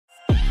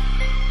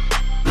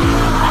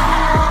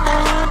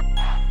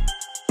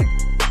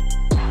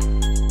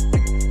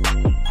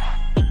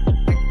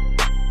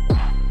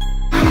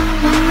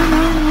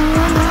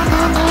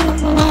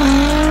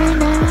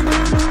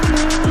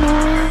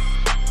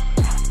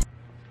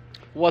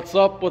What's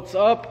up? What's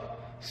up?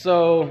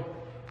 So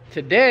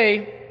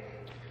today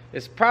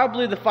is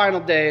probably the final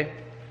day.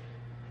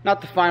 Not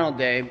the final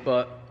day,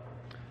 but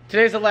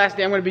today's the last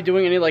day I'm going to be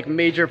doing any like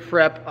major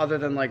prep other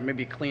than like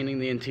maybe cleaning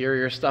the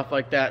interior, stuff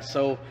like that.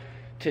 So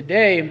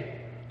today,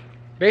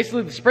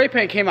 basically the spray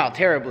paint came out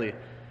terribly.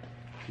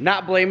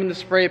 Not blaming the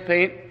spray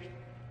paint.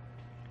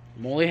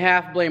 I'm only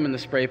half blaming the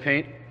spray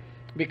paint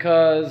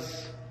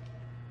because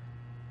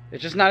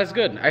it's just not as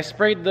good. I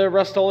sprayed the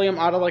Rust-Oleum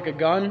out of like a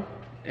gun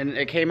and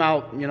it came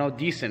out, you know,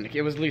 decent.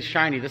 It was at least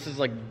shiny. This is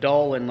like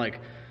dull and like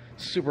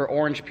super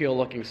orange peel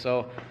looking.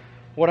 So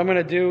what I'm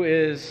gonna do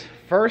is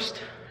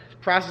first,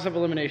 process of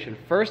elimination.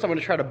 First, I'm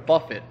gonna try to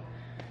buff it.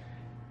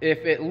 If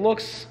it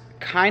looks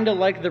kind of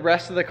like the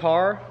rest of the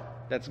car,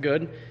 that's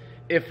good.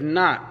 If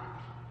not,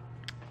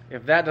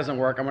 if that doesn't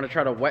work, I'm gonna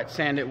try to wet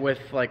sand it with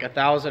like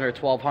 1,000 or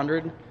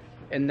 1,200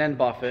 and then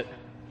buff it.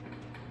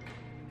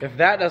 If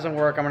that doesn't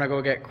work, I'm gonna go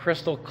get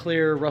crystal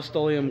clear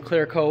Rust-Oleum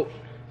clear coat,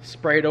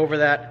 spray it over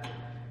that,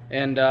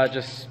 and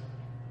just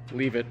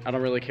leave it. I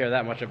don't really care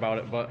that much about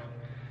it, but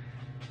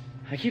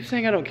I keep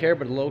saying I don't care,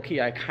 but low-key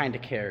I kind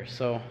of care.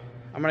 So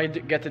I'm gonna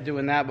get to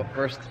doing that, but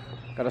first,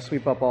 gotta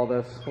sweep up all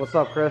this. What's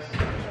up, Chris?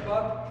 What's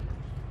up?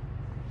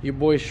 You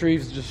boy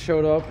Shreves just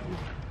showed up.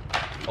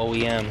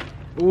 OEM.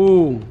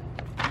 Ooh.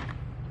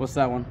 What's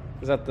that one?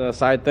 Is that the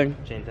side thing?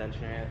 Chain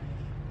tensioner, yeah.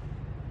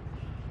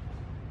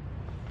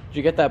 Did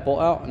you get that bolt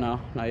out? No,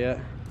 not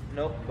yet.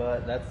 Nope,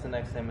 but that's the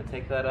next time. I'm gonna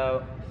take that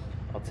out.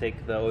 I'll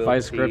take the oil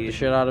Vice grip the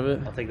shit out of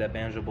it. I'll take that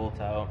banjo bolt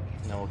out,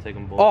 and then we'll take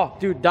them both. Oh,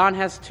 dude, Don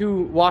has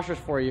 2 washers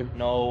for you.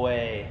 No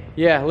way.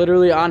 Yeah,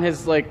 literally on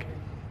his, like,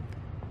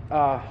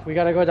 we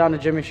gotta go down to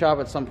Jimmy's shop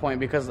at some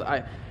point because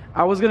I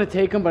was gonna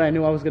take them, but I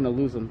knew I was gonna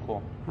lose them.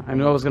 Cool. I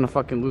knew I was gonna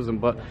fucking lose them,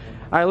 but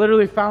I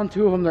literally found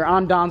 2 of them. They're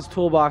on Don's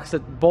toolbox,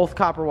 at both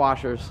copper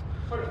washers.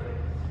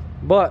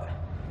 But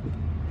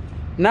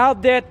now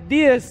that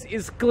this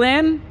is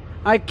clean,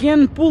 I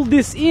can pull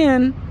this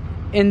in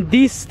and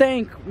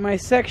de-stank my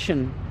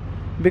section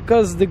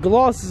because the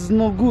gloss is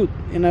no good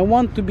and I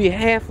want to be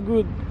half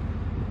good.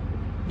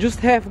 Just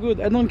half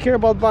good. I don't care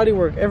about body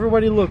work.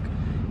 Everybody look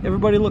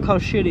how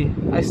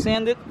shitty. I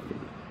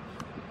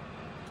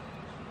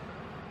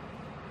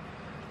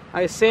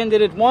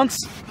sanded it once,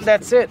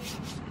 that's it.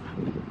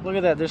 Look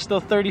at that, there's still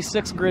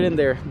 36 grit in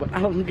there, but I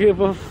don't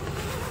give a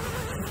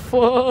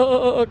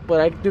fuck.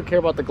 But I do care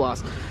about the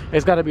gloss.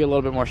 It's gotta be a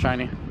little bit more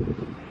shiny.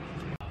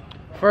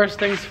 First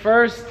things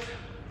first,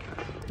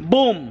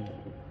 boom,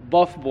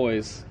 buff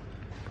boys.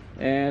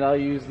 And I'll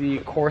use the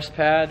coarse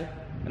pad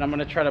and I'm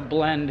gonna try to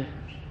blend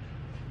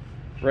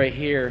right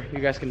here. You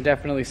guys can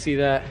definitely see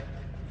that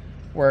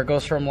where it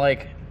goes from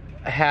like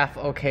a half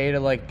okay to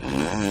like,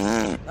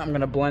 I'm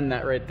gonna blend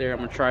that right there. I'm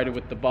gonna try it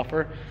with the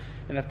buffer.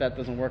 And if that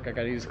doesn't work, I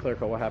gotta use clear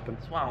coat. What happens?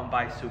 That's why I don't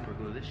buy super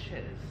glue. This shit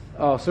is...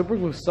 Oh, super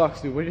glue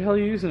sucks, dude. What the hell are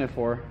you using it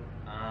for?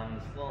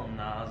 This little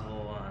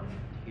nozzle on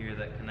here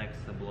that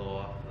connects the blow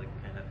off, like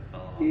kind of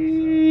fell off. So.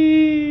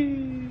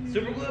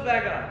 Super glue it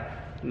back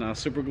on. No,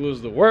 super glue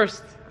is the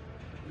worst.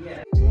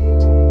 Yeah.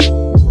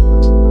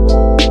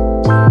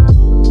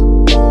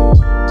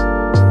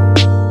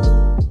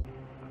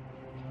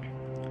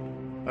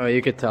 Oh,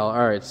 you could tell.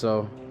 All right,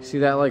 so see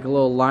that like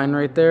little line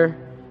right there?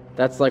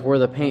 That's like where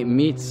the paint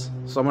meets.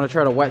 So I'm gonna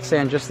try to wet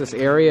sand just this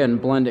area and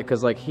blend it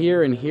because like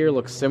here and here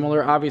looks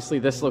similar. Obviously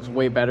this looks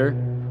way better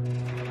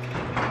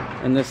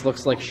and this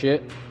looks like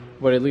shit,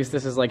 but at least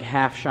this is like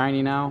half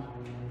shiny now.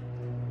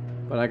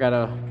 But I'm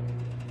gonna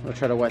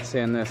try to wet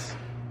sand this.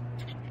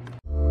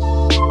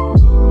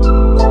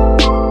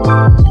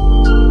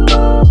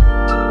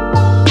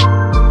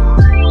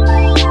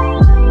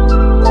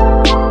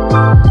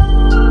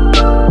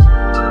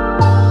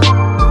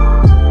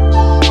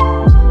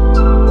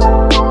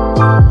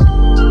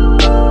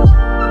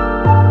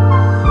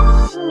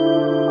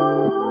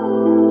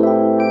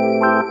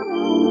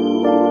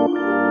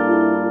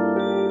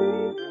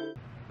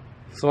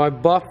 So I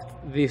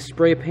buffed the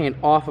spray paint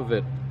off of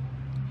it.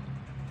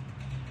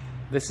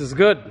 This is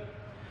good.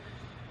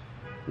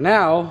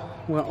 Now,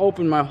 I'm gonna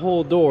open my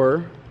whole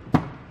door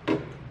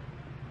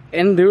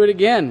and do it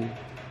again.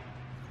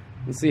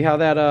 And see how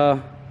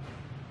that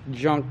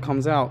junk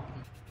comes out.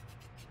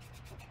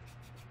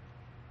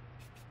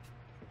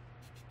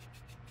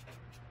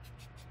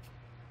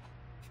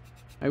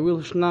 I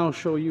will now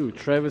show you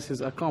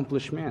Travis's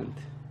accomplishment.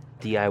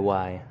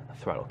 DIY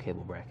throttle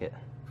cable bracket.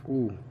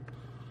 Ooh.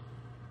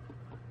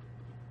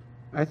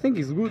 I think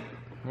he's good.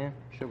 Yeah,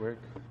 should work.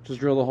 Just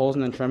drill the holes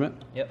and then trim it?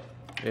 Yep.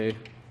 Okay.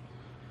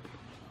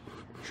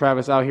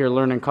 Travis out here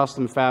learning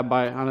custom fab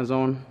on his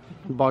own,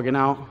 bugging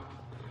out.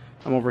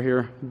 I'm over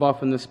here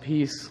buffing this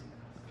piece.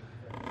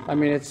 I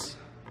mean, it's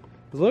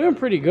looking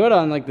pretty good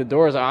on like the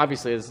doors.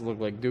 Obviously, it's look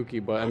like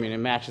dookie, but I mean, it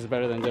matches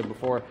better than it did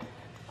before.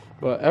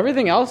 But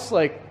everything else,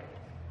 like,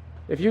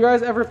 if you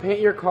guys ever paint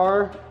your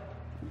car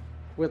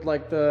with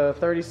like the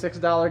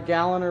 $36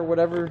 gallon or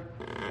whatever,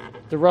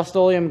 the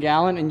Rust-Oleum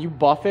gallon, and you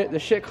buff it, the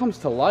shit comes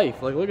to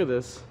life. Like, look at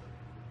this.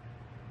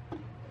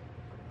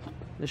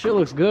 This shit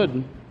looks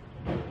good.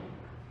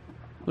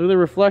 Look at the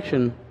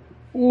reflection.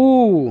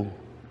 Ooh.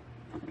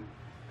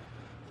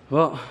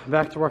 Well,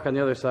 back to work on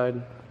the other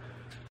side.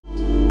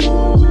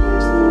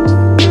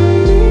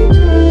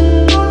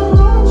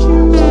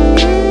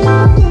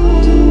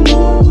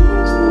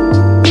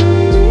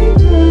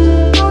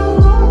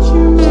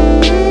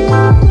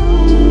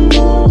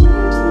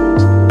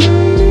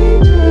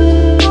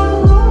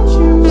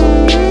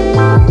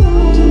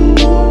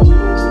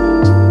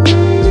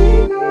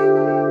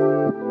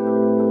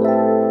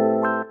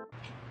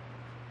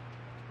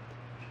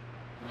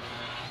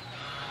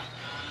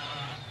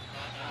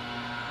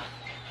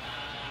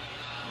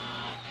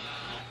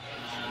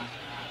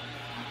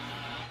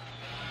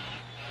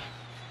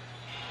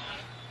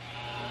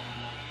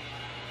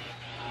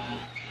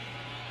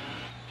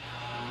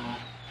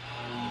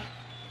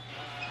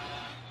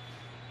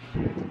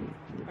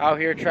 Out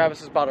here,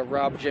 Travis is about to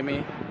rob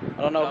Jimmy.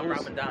 I don't know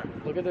who's.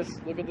 Look at this!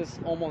 Look at this!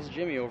 Almost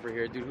Jimmy over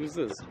here, dude. Who's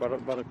this?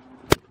 About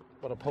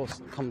to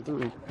post come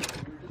through.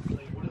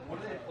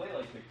 What do they play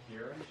like the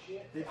Cure and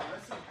shit? They did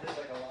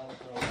like a lot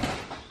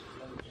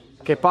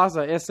of. ¿Qué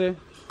pasa, ese?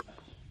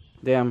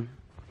 Damn.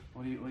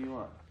 What do you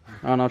want?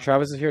 I don't know.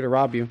 Travis is here to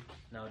rob you.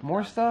 No.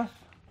 More stuff?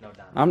 No,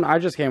 Don. I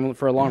just came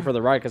along for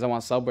the ride because I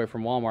want Subway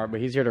from Walmart, but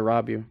he's here to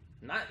rob you.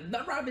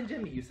 Not robbing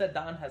Jimmy. You said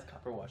Don has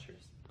copper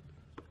washers.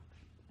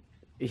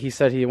 He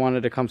said he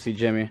wanted to come see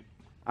Jimmy.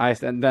 I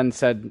then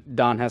said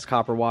Don has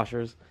copper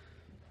washers.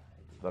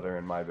 That are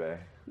in my bay.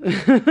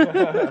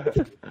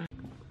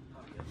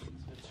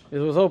 It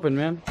was open,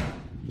 man.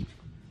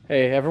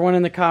 Hey, everyone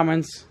in the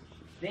comments.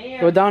 Damn.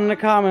 Go down in the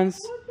comments.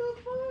 What the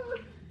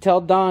fuck?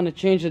 Tell Don to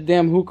change the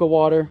damn hookah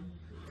water.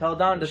 Tell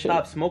Don to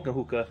stop smoking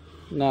hookah.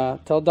 Nah,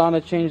 tell Don to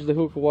change the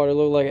hookah water.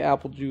 Look like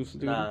apple juice,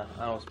 dude. Nah,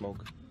 I don't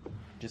smoke.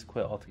 Just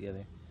quit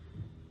altogether.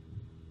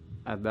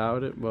 I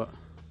doubt it, but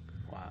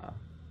Wow.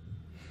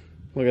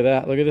 look at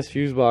that. Look at this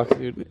fuse box,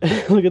 dude.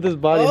 Look at this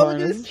body Look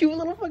harness. at this cute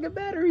little fucking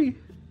battery.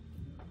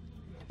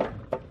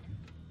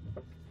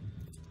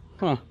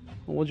 Huh.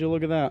 Well, would you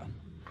look at that?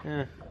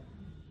 Yeah.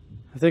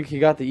 I think he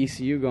got the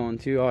ECU going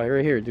too. Oh,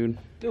 right here, dude.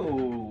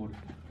 Dude.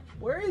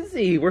 Where is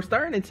he? We're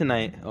starting it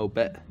tonight. Oh,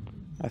 bet.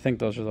 I think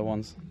those are the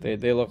ones.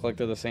 They look like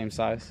they're the same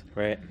size.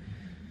 Right.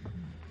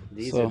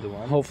 These So are the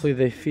ones. hopefully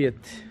they fit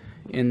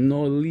and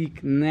no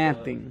leak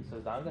nothing. So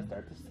is Don gonna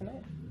start this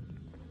tonight?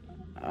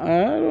 I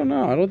don't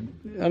know. I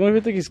don't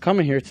even think he's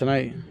coming here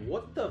tonight.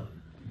 What the?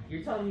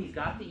 You're telling me he's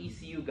got the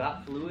ECU,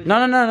 got fluid?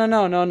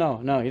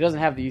 No. He doesn't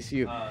have the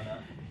ECU. No.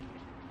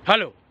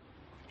 Hello.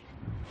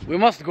 We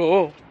must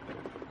go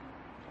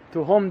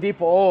to Home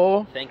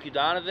Depot. Thank you,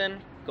 Donovan.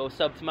 Go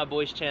sub to my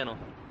boy's channel.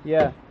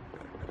 Yeah.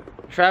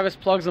 Travis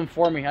plugs them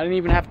for me. I didn't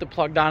even have to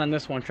plug Don in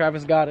this one.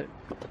 Travis got it.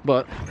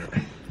 But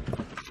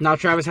now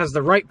Travis has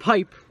the right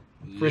pipe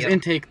for his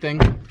intake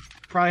thing.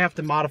 Probably have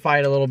to modify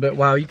it a little bit.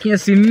 Wow, you can't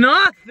see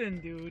nothing,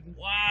 dude.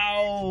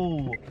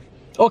 Wow.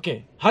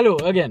 Okay, hello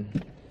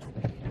again.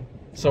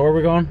 So where are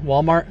we going?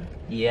 Walmart?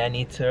 Yeah, I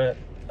need to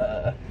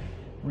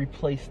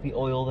replace the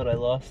oil that I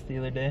lost the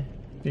other day.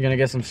 You're gonna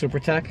get some Super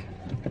Tech?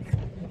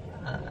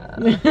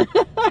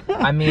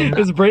 I mean,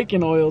 it's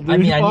braking oil, dude. I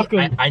mean,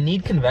 I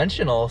need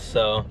conventional,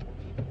 so.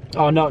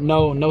 Oh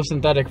no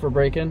synthetic for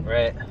braking.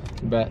 Right.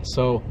 Bet.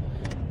 So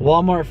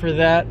Walmart for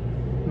that.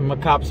 I'm gonna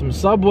cop some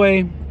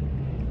Subway.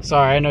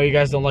 Sorry, I know you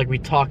guys don't like me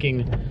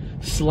talking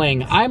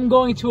slang. I'm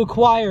going to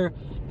acquire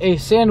a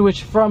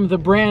sandwich from the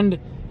brand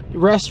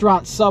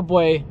restaurant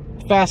Subway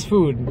fast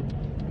food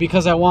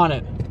because I want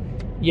it.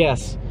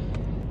 Yes.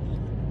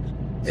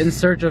 In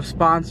search of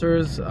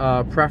sponsors,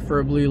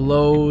 preferably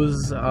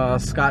Lowe's,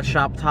 Scott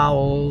Shop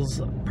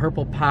Towels,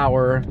 Purple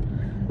Power,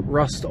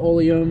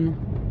 Rust-Oleum.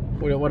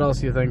 What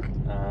else do you think?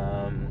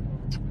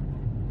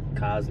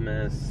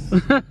 Cosmos,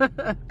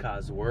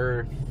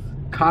 Cosworth.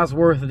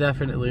 Cosworth,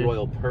 definitely.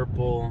 Royal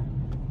Purple.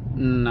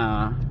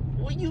 Nah.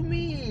 What do you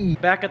mean?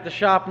 Back at the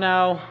shop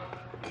now.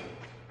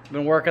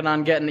 Been working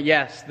on getting,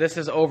 yes, this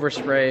is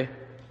overspray.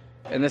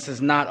 And this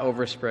is not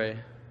overspray.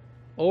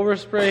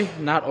 Overspray,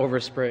 not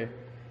overspray.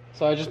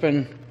 So I've just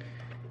been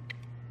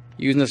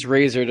using this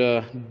razor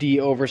to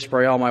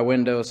de-overspray all my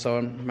windows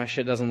so my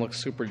shit doesn't look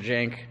super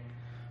jank.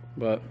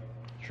 But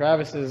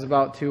Travis is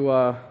about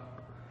to,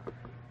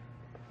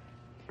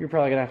 you're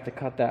probably gonna have to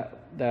cut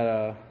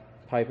that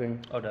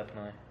piping. Oh,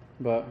 definitely.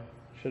 But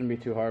shouldn't be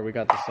too hard. We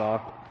got the saw.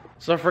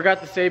 So I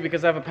forgot to say,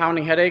 because I have a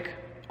pounding headache,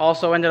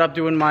 also ended up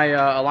doing my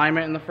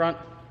alignment in the front.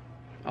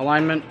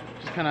 Alignment,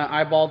 just kind of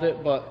eyeballed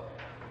it, but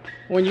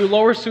when you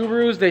lower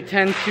Subarus, they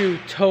tend to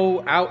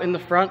toe out in the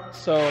front,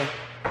 so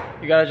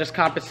you gotta just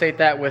compensate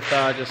that with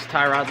just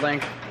tie rod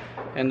length.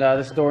 And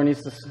this door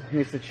needs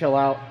to chill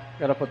out.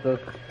 Gotta put the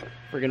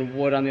friggin'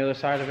 wood on the other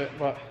side of it,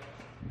 but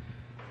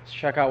let's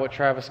check out what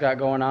Travis got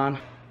going on.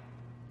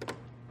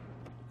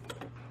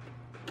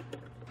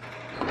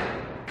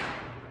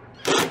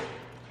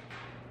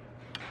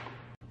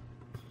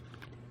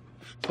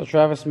 So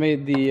Travis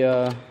made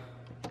the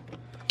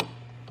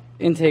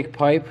intake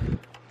pipe.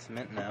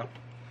 Cement now.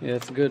 Yeah,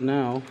 it's good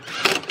now.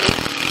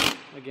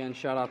 Again,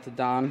 shout out to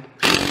Don.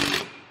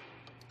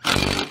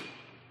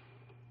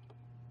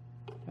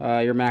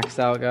 You're maxed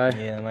out, guy.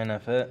 Yeah, it might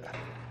not fit.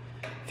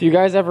 If you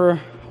guys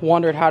ever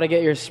wondered how to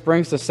get your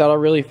springs to settle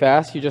really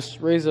fast, you just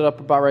raise it up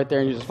about right there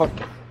and you just fuck.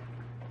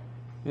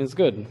 It's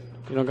good.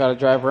 You don't gotta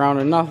drive around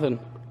or nothing.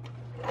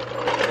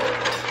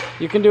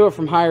 You can do it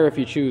from higher if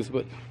you choose,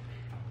 but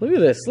look at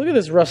this. Look at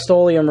this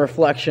Rust-Oleum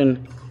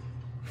reflection.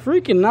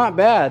 Freaking not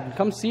bad.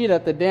 Come see it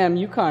at the damn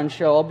Yukon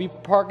show. I'll be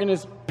parking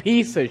this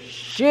piece of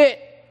shit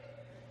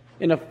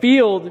in a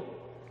field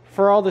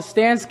for all the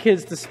stance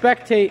kids to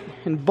spectate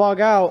and bug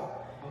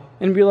out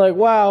and be like,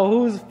 wow,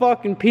 whose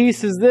fucking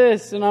piece is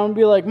this? And I'm gonna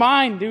be like,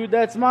 mine, dude,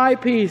 that's my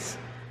piece.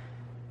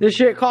 This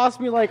shit cost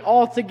me like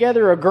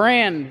altogether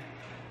 $1,000.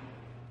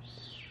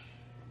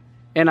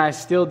 And I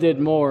still did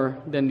more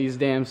than these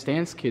damn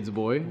stance kids,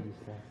 boy.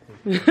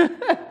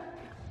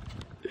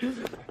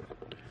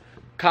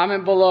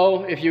 Comment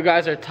below if you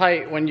guys are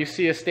tight when you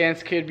see a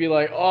stance kid be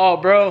like, oh,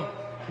 bro,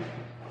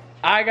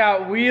 I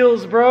got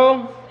wheels,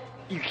 bro.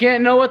 You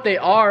can't know what they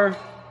are,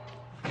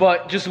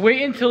 but just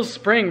wait until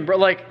spring, bro.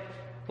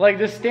 Like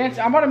this stance,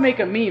 I'm gonna make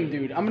a meme,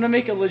 dude. I'm gonna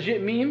make a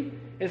legit meme.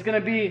 It's gonna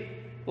be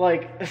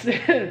like,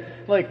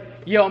 like,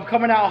 yo, I'm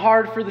coming out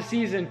hard for the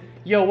season.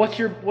 Yo, what's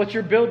your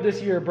build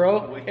this year,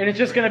 bro? And it's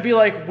just gonna be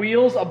like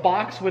wheels, a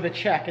box with a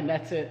check, and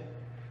that's it.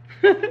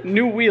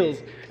 New wheels,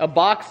 a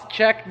box,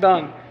 check,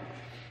 done.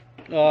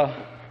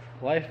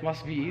 Life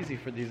must be easy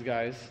for these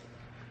guys.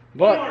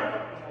 But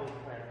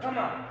Come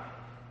on.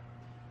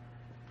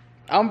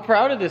 I'm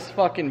proud of this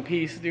fucking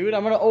piece, dude.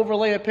 I'm gonna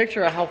overlay a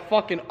picture of how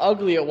fucking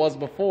ugly it was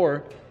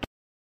before.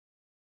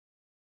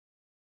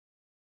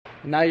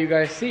 Now you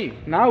guys see.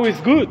 Now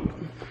it's good.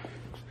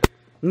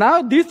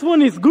 Now this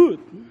one is good.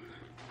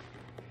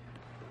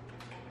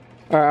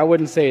 Or I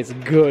wouldn't say it's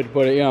good,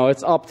 but you know,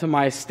 it's up to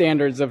my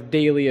standards of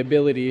daily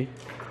ability.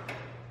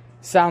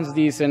 Sounds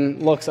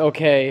decent, looks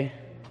okay.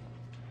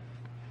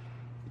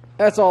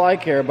 That's all I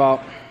care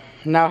about.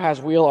 Now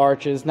has wheel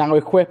arches, now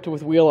equipped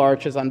with wheel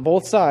arches on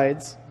both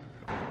sides.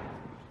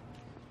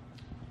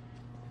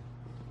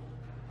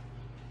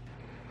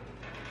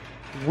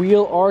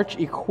 Wheel arch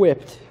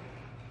equipped.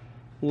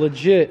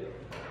 Legit.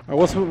 Alright,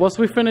 what's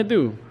we finna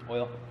do?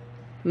 Oil.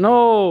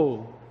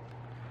 No.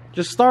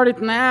 Just start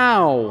it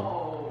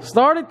now.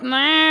 Start it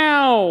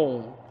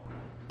now.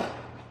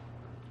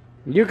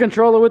 You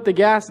control it with the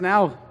gas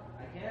now.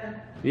 I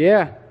can.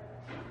 Yeah.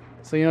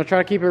 So, you know, try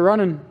to keep it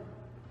running.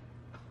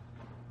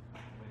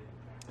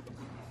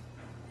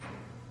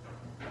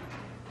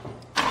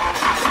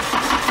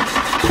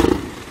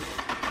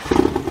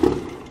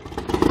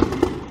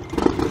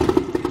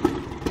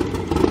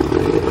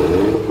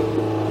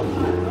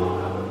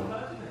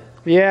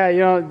 Yeah, you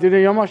know, dude,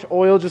 you know how much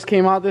oil just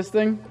came out this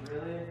thing?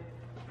 Really?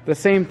 The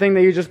same thing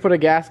that you just put a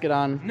gasket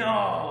on.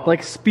 No!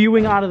 Like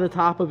spewing out of the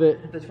top of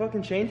it. There's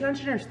fucking chain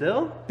tensioner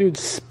still? Dude,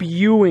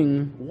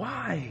 spewing.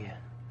 Why?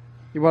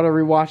 You want to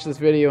rewatch this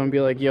video and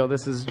be like, yo,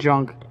 this is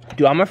junk.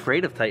 Dude, I'm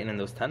afraid of tightening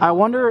those tendons. I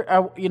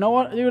wonder, you know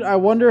what, dude? I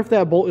wonder if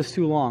that bolt is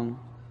too long.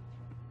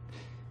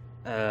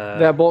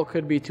 That bolt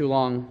could be too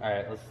long.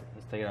 Alright, let's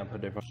take it out and put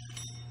it different.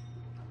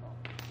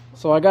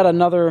 So I got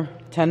another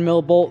 10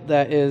 mil bolt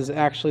that is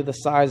actually the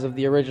size of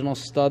the original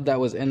stud that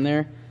was in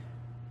there.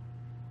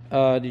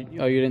 Oh, you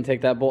didn't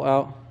take that bolt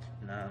out?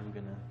 Nah, I'm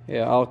gonna.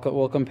 Yeah,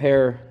 we'll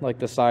compare like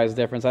the size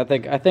difference. I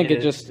think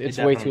it's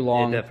way too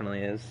long. It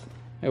definitely is.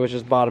 It was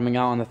just bottoming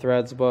out on the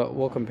threads, but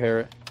we'll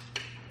compare it.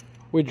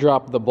 We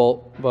dropped the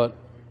bolt, but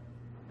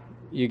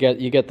you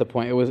get the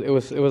point. It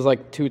was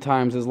like 2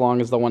 times as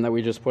long as the one that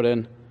we just put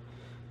in.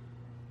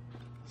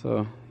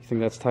 So you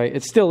think that's tight?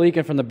 It's still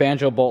leaking from the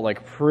banjo bolt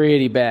like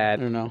pretty bad.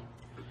 I don't know.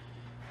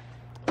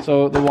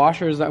 So the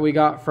washers that we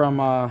got from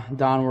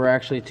Don were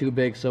actually too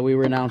big, so we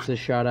renounced this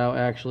shout out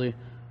actually.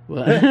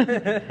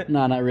 But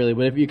no, not really.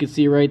 But if you can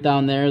see right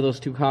down there, those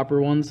 2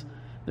 copper ones,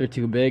 they're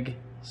too big.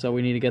 So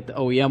we need to get the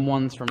OEM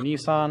ones from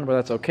Nissan, but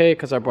that's okay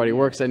because our buddy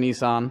works at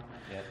Nissan.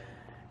 Yep.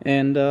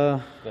 And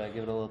Gotta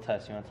give it a little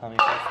test. You wanna tell me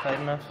if it's tight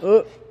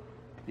enough?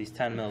 These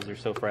 10 mils are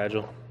so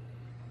fragile.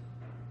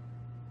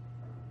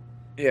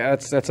 yeah,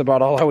 that's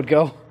about all I would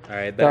go.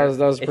 Alright, that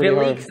was pretty if it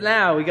hard. leaks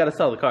now, we gotta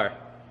sell the car.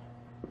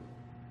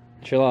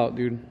 Chill out,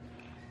 dude.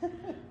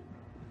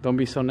 Don't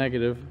be so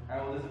negative.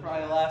 Alright, well this is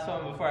probably the last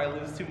one before I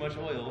lose too much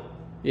oil.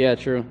 Yeah,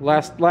 true.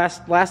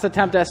 Last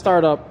attempt at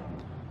startup.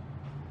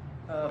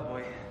 Oh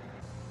boy.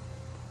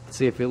 Let's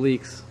see if it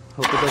leaks.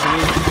 Hope it doesn't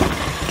leak.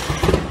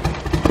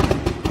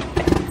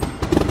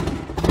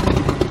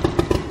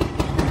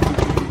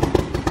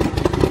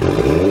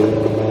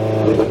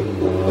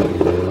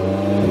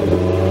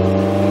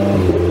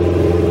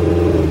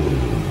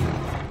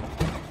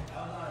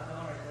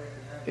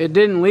 It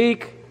didn't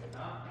leak.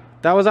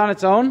 That was on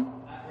its own?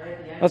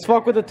 Let's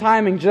fuck with the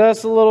timing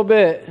just a little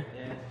bit.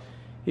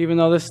 Even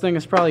though this thing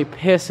is probably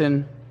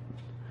pissing.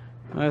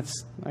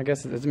 That's, I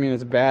guess it doesn't mean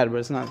it's bad, but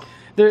it's not.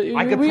 There,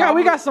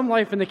 we got some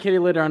life in the kitty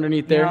litter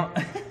underneath there.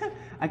 You know,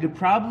 I could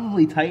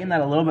probably tighten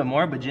that a little bit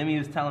more, but Jimmy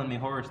was telling me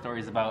horror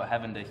stories about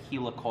having to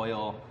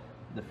helicoil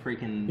the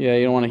freaking... Yeah,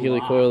 you don't want to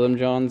helicoil them,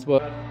 Johns,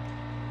 but...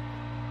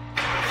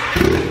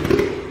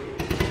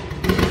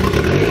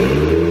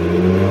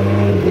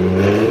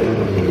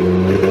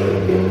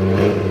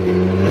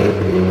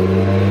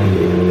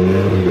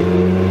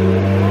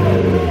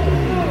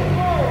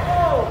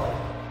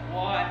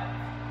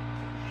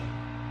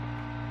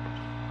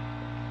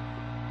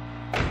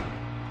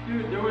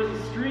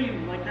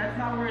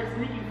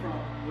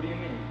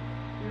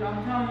 Dude,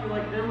 I'm telling you,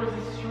 like, there was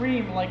a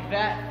stream like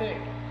that thick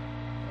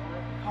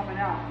coming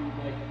out, dude.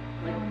 Like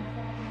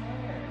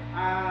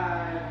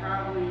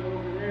probably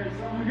over there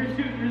somewhere,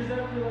 dude. There's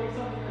definitely like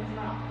something that's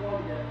not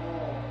plugged at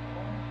all.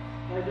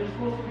 Like, there's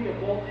supposed to be a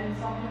bolt in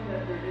something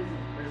that there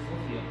isn't. There's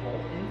supposed to be a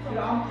bolt in something?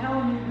 Dude, I'm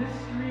telling you, this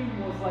stream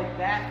was like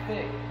that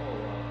thick.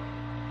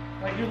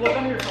 Oh, like, you look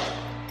under your car.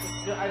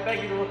 I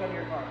beg you to look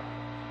under your car.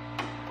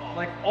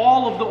 Like,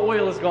 all of the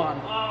oil is gone.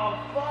 Oh,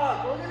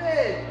 fuck. Look at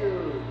it,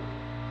 dude.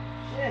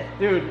 Shit.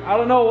 Dude, I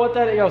don't know what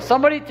that is. Yo,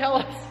 somebody tell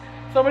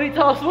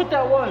us what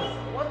that was.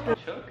 What the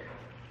chuck?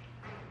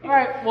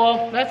 Alright,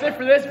 well, that's it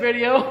for this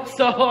video.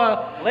 So,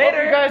 Later.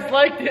 hope you guys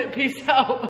liked it. Peace out.